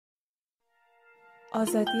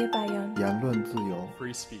آزادی بیان言论自由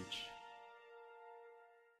free speech.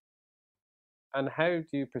 And how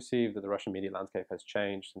do you perceive that the Russian media landscape has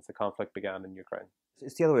changed since the conflict began in Ukraine?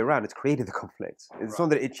 It's the other way around. It's created the conflict. It's not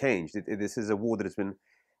that it changed. This is a war that has been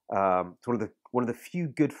one of the few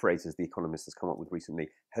good phrases The Economist has come up with recently.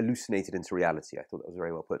 Hallucinated into reality. I thought that was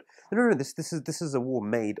very well put. No. This is a war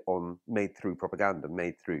made through propaganda,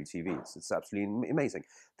 made through TV. It's absolutely amazing.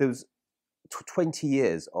 Those 20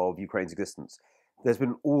 years of Ukraine's existence, there's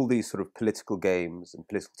been all these sort of political games and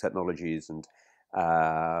political technologies and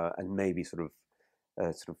maybe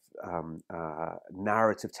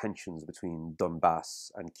narrative tensions between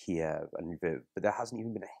Donbass and Kiev and Lviv, but there hasn't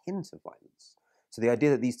even been a hint of violence. So the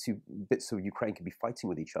idea that these two bits of Ukraine could be fighting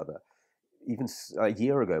with each other, even a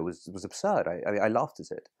year ago, was absurd. I laughed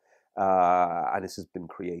at it, and this has been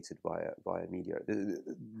created via media.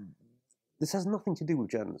 This has nothing to do with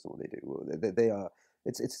journalism. What they do, they are.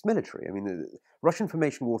 It's military. I mean, the Russian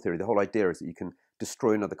information war theory. The whole idea is that you can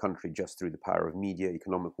destroy another country just through the power of media,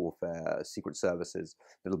 economic warfare, secret services,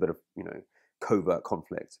 a little bit of covert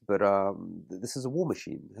conflict. But this is a war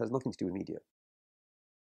machine. It has nothing to do with media.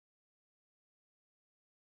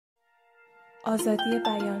 آزادی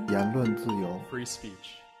بیان言论自由 Free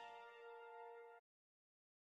speech.